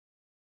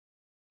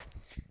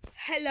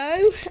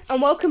Hello and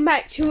welcome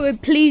back to a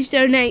Please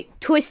Donate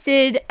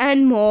Twisted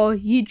and More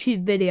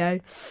YouTube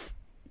video.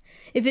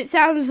 If it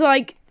sounds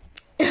like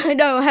I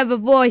don't have a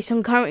voice,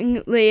 I'm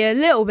currently a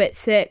little bit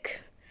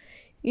sick.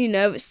 You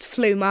know, it's the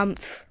flu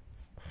month.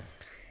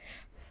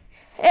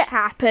 It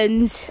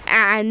happens,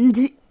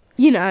 and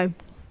you know,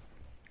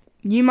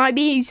 you might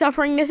be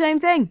suffering the same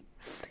thing.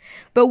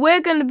 But we're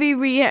going to be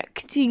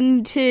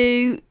reacting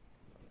to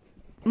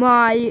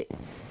my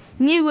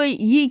new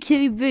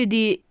YouTube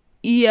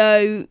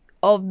video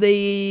of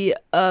the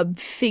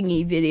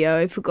thingy video.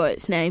 I forgot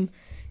its name.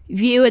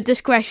 Viewer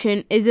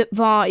discretion is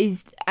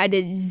advised, and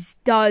it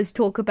does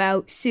talk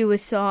about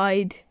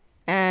suicide,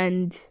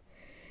 and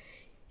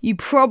you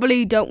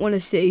probably don't want to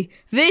see.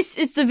 This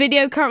is the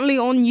video currently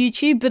on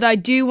YouTube, but I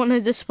do want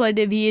to display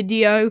the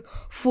video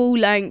full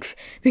length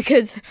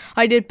because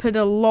I did put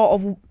a lot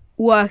of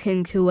work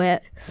into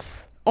it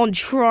on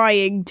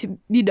trying to,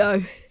 you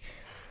know.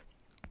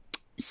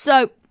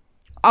 So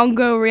I'm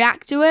going to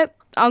react to it.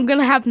 I'm going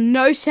to have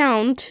no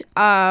sound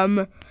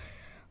because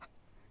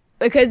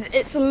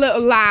it's a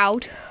little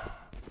loud.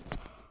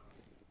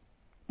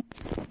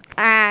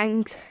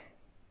 And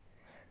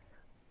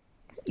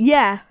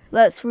yeah,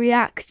 let's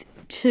react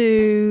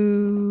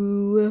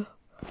to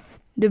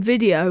the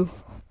video.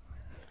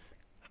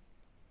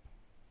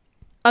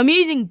 I'm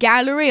using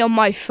Gallery on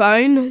my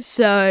phone,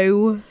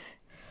 so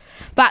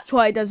that's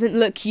why it doesn't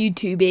look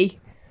YouTubey.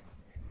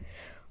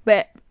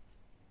 But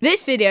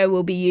this video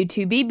will be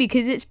YouTubey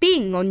because it's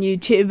being on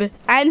YouTube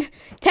and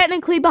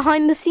technically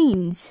behind the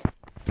scenes.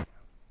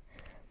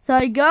 So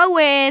I go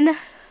in,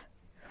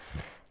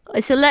 I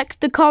select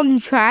the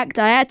contract.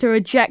 I had to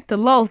reject a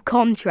lot of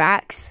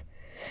contracts.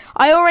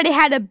 I already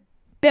had a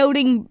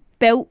building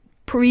built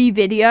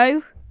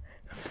pre-video.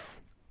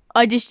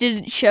 I just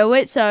didn't show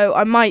it, so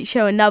I might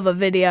show another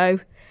video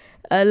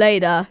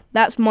later.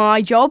 That's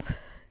my job,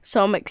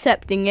 so I'm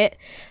accepting it.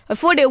 I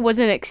thought it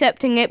wasn't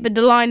accepting it, but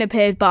the line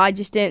appeared, but I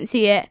just didn't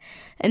see it.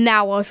 And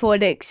now I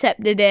thought it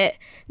accepted it.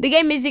 The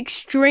game is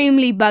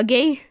extremely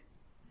buggy.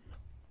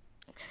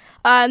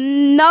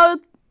 None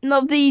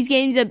of these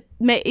games are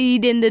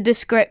made in the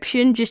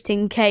description, just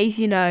in case,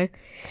 you know.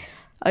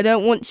 I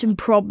don't want some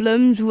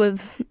problems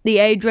with the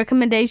age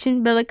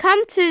recommendation, but I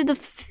come to the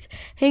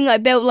thing I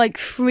built like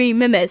 3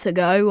 minutes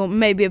ago, or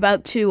maybe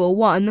about 2 or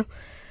 1.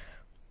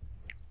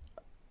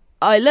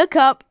 I look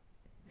up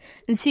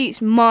and see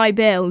it's my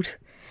build.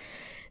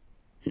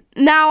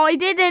 Now, I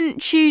didn't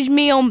choose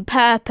me on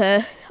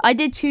purpose. I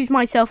did choose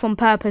myself on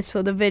purpose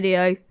for the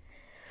video.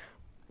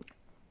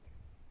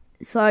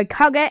 So I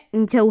hug it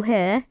until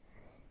here.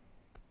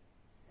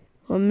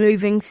 I'm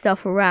moving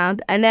stuff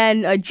around. And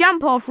then I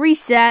jump off,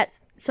 reset,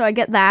 so I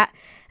get that.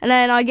 And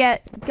then I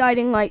get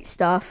guiding light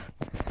stuff.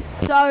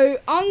 So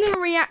I'm going to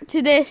react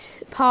to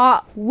this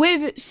part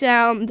with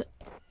sound.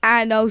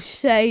 And I'll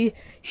say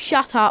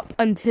shut up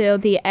until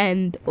the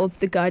end of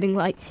the guiding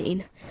light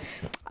scene.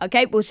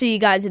 Okay, we'll see you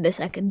guys in a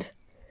second.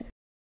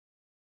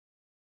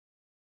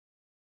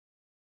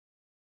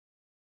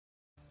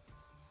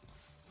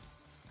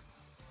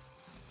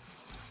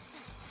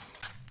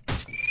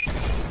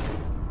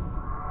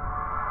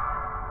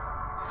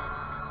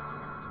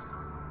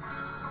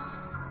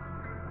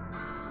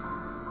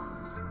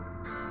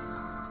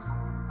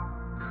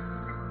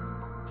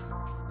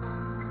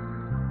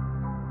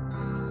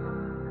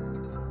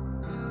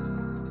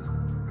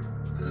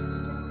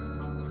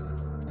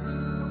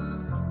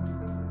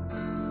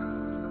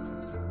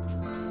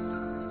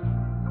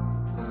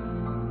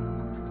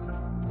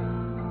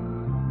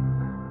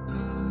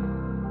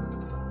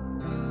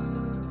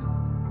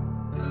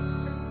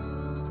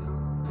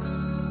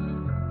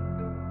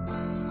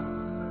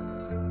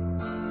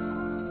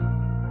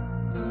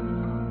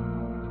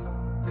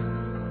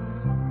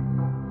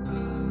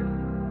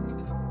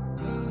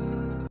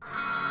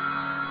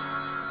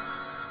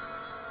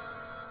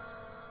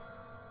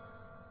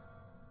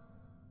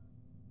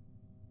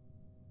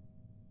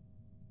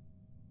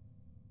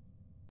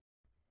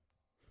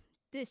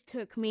 This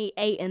took me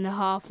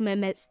 8.5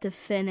 minutes to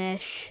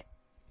finish.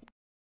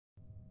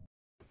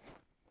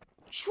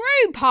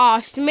 True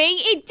past me,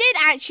 it did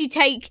actually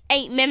take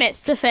 8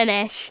 minutes to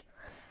finish.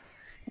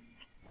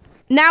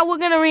 Now we're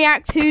going to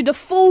react to the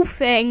full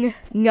thing,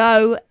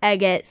 no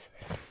edits.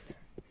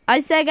 I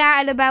said I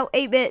had about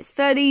 8 minutes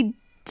 30,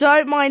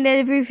 don't mind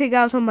everything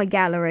else on my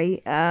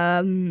gallery.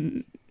 Yeah,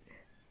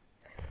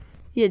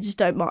 just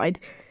don't mind.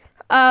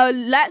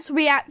 Let's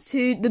react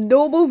to the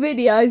normal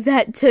video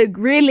that took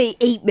really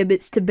 8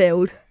 minutes to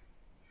build.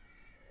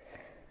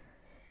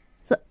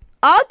 So,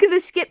 I'm gonna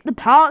skip the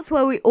parts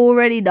where we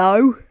already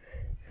know,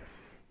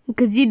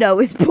 because you know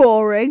it's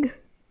boring.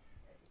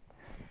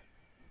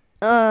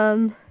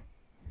 No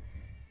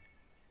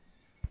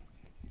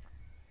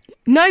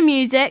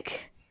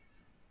music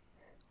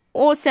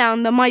or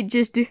sound. I might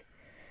just do,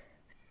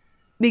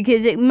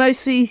 because it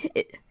mostly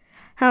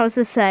sounds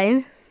the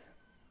same.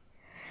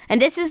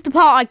 And this is the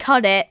part I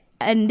cut it,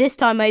 and this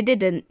time I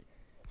didn't.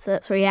 So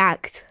let's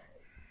react.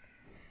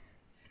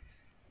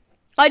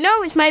 I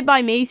know it's made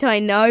by me, so I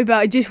know, but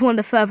I just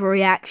want a further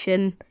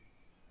reaction.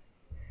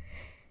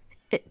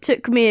 It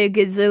took me a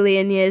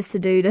gazillion years to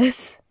do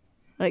this.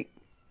 Like,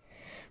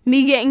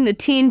 me getting the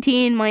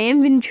TNT in my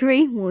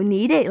inventory, we'll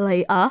need it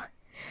later.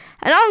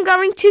 And I'm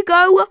going to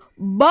go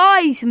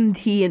buy some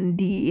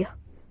TNT.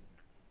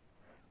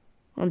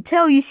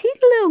 Until you see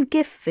the little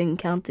gift thing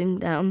counting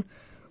down.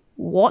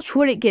 Watch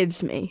what it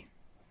gives me.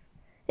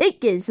 It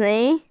gives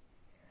me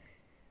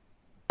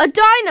a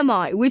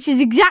dynamite, which is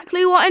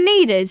exactly what I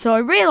needed. So I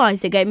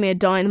realised it gave me a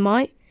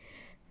dynamite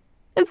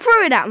and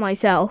threw it at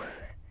myself.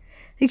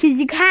 Because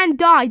you can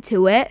die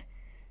to it,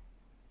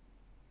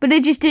 but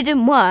it just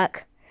didn't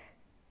work.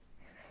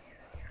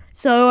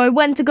 So I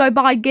went to go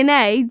buy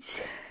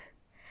grenades.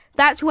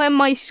 That's when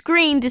my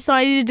screen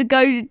decided to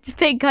go to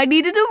think I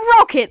needed a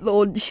rocket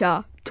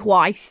launcher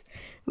twice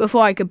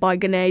before I could buy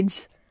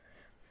grenades.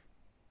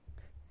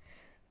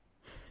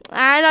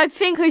 And I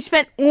think I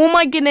spent all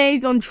my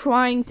grenades on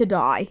trying to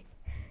die.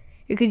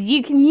 Because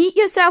you can eat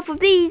yourself with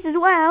these as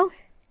well.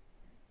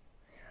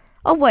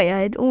 Oh wait,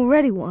 I had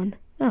already won.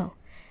 Oh.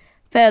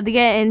 Failed to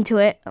get into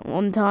it at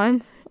one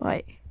time.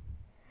 Right.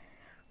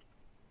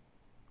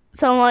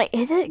 So I'm like,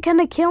 is it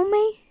gonna kill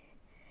me?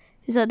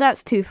 He's like,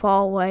 that's too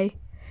far away.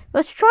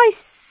 Let's try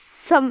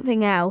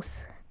something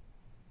else.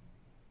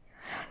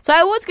 So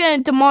I was going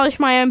to demolish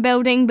my own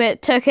building,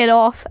 but took it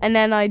off, and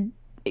then I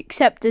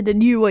accepted a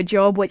newer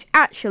job, which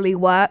actually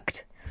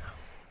worked.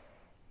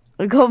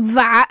 I got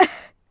that.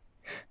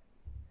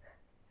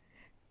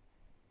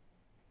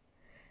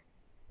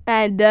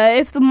 And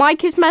if the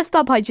mic is messed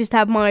up, I just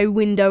have my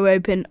window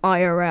open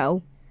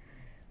IRL.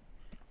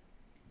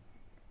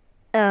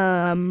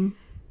 But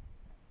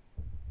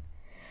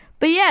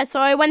yeah, so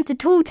I went to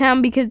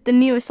Tooltown because the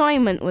new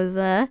assignment was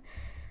there.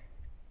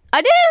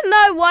 I didn't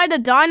know why the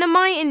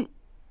dynamite and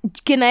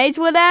grenades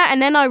were there,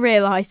 and then I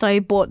realised I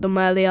bought them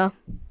earlier.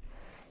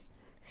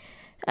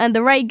 And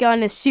the ray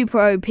gun is super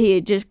OP,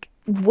 it just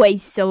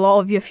wastes a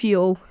lot of your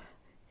fuel.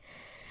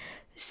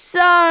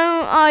 So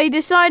I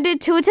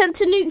decided to attempt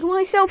to nuke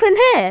myself in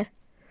here.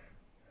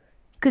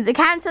 Because it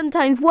can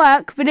sometimes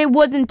work, but it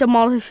wasn't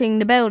demolishing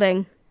the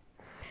building.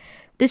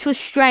 This was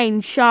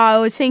strange, so I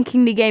was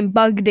thinking the game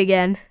bugged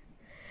again.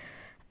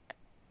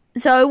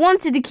 So I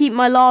wanted to keep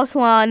my last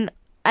one,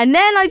 and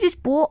then I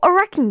just bought a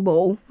wrecking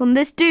ball from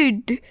this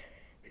dude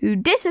who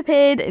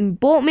disappeared and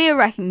bought me a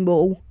wrecking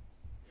ball.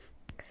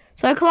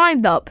 So I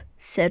climbed up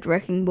said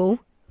wrecking ball,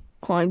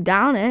 climbed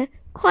down it,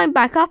 climbed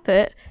back up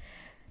it,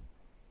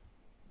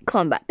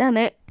 climb back down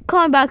it,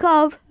 climb back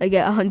up, I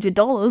get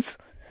 $100.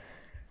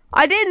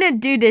 I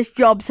didn't do this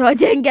job, so I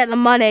didn't get the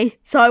money.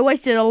 So I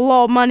wasted a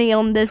lot of money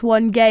on this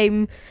one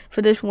game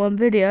for this one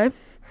video.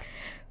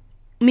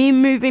 Me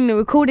moving the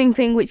recording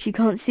thing, which you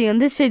can't see on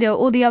this video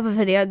or the other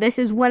video. This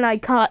is when I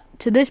cut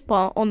to this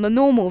part on the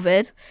normal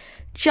vid.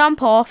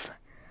 Jump off,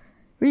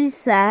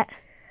 reset.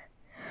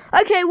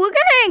 Okay, we're going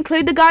to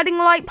include the guiding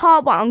light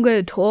part, but I'm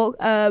going to talk.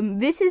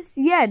 This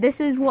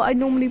is what I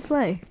normally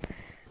play.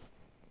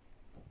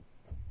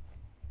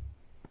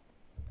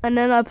 And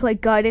then I play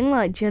Guiding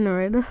Light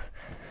Generator,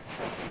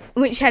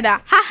 which had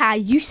a haha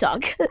you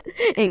suck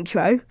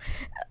intro.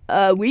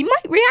 We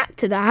might react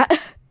to that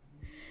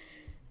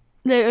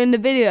later in the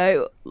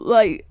video.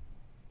 Like,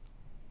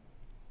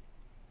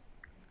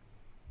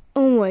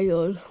 oh my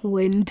god,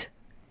 wind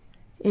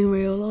in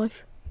real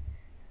life.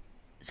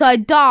 So I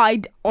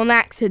died on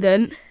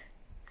accident.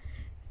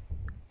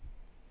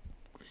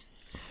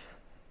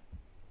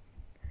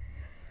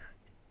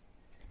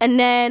 And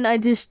then I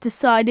just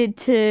decided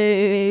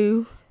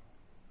to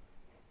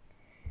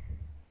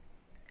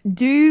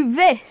do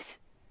this.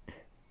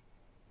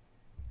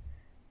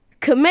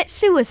 Commit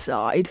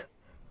suicide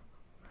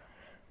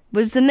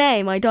was the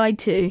name I died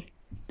to.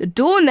 The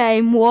door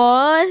name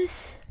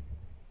was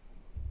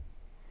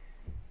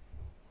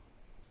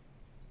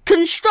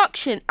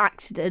construction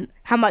accident.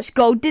 How much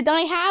gold did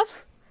I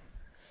have?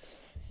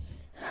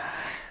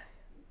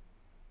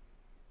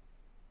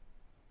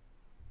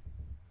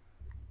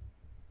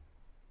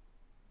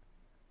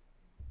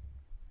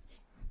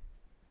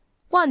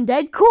 One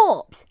dead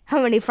corpse.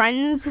 How many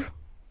friends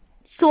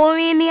saw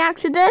me in the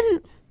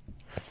accident?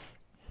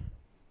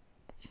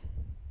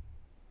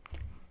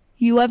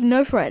 You have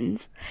no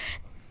friends.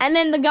 And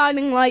then the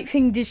guiding light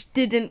thing just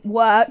didn't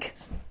work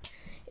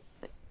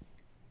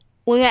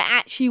when I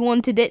actually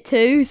wanted it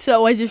to.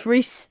 So I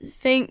just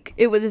think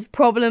it was a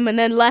problem and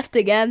then left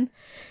again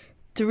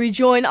to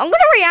rejoin. I'm going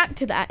to react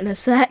to that in a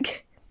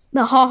sec.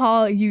 The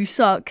haha you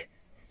suck.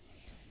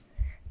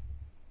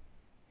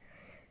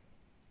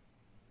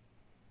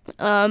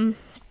 And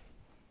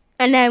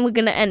then we're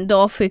gonna end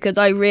off because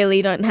I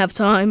really don't have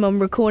time. I'm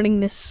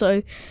recording this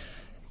so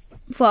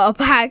far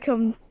back.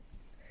 I'm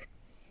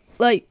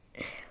like,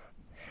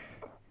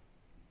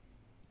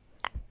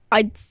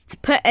 I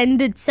put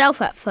ended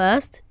self at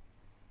first,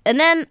 and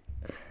then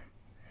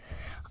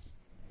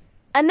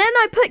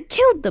I put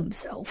killed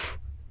themselves,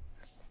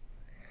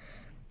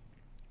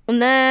 and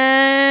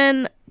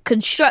then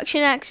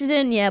construction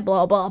accident. Yeah,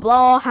 blah blah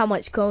blah. How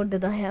much gold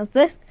did I have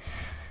this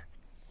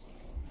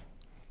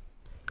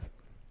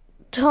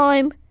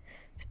time?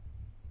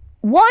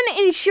 one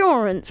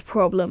insurance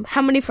problem.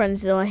 How many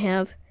friends did I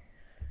have?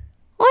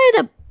 I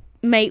had a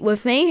mate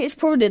with me. It's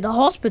probably the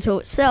hospital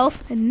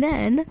itself. And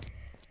then...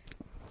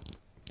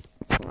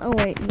 Oh,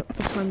 wait, not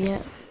the time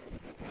yet.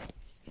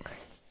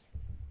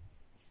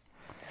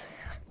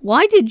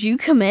 Why did you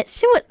commit?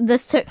 See what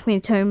this took me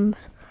too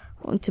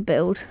long to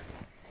build.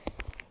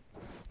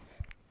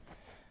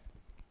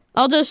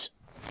 I'll just...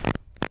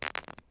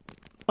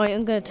 Wait,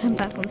 I'm going to turn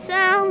back on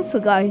sound for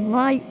going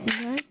light.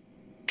 You know?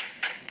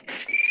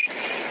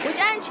 Which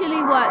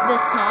actually worked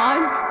this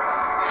time.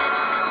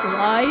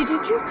 Why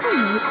did you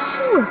commit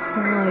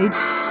suicide?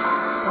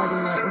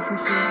 Guiding light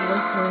official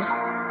voice here.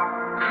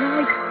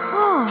 Like,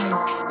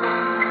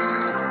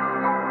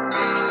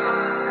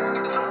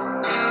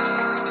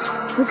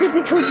 was it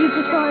because you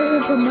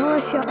decided to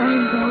demolish your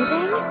own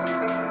building?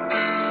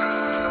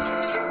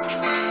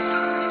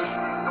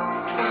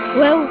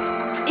 Well,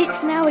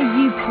 it's now a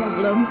you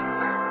problem.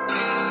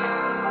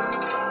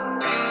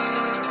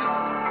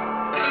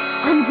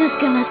 I'm just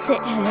gonna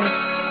sit here.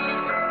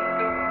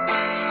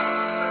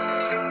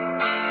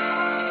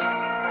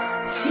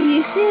 See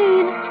you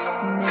soon.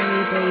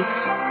 Maybe.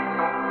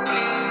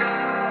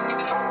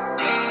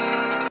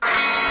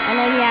 And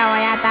then, yeah, I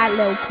had that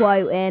little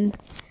quote in.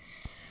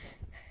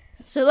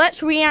 So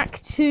let's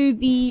react to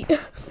the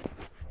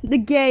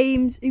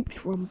games.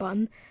 Oops, wrong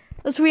button.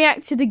 Let's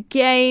react to the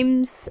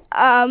games.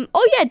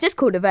 Oh yeah,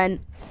 Discord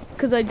event.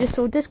 Because I just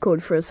saw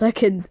Discord for a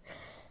second.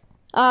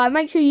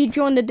 Make sure you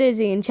join the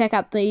Dizzy and check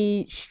out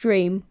the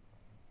stream.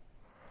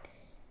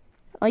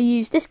 I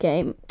use this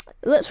game.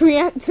 Let's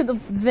react to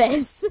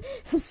this.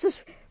 Let's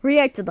just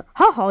react to the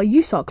haha,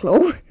 you suck,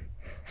 lol.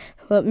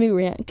 Let me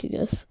react to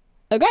this.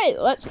 Okay,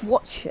 let's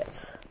watch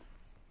it.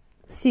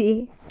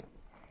 See.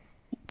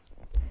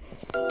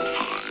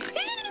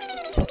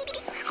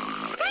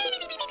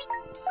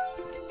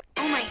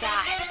 Oh my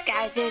gosh,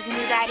 guys, there's a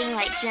new guiding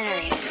light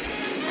generator.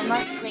 I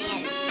must play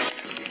in.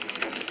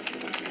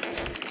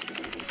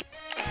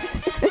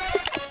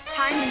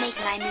 Time to make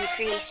my new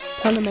creation.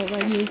 Time to make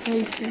my new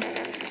creation.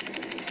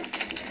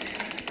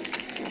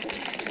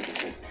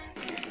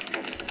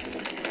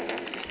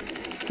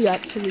 You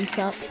actually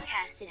suck.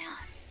 Test it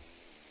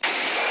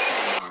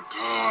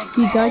out.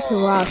 You died to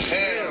rush.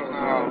 Hell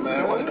no,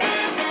 man. What the...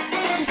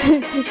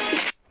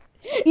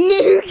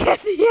 Nuke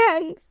at the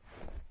end.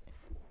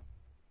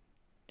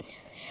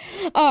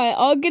 Alright,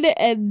 I'm gonna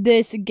end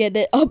this and get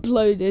it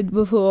uploaded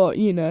before,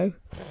 you know,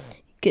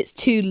 it gets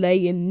too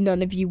late and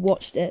none of you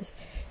watch this.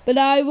 But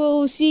I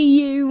will see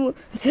you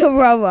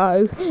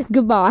tomorrow.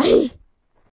 Goodbye.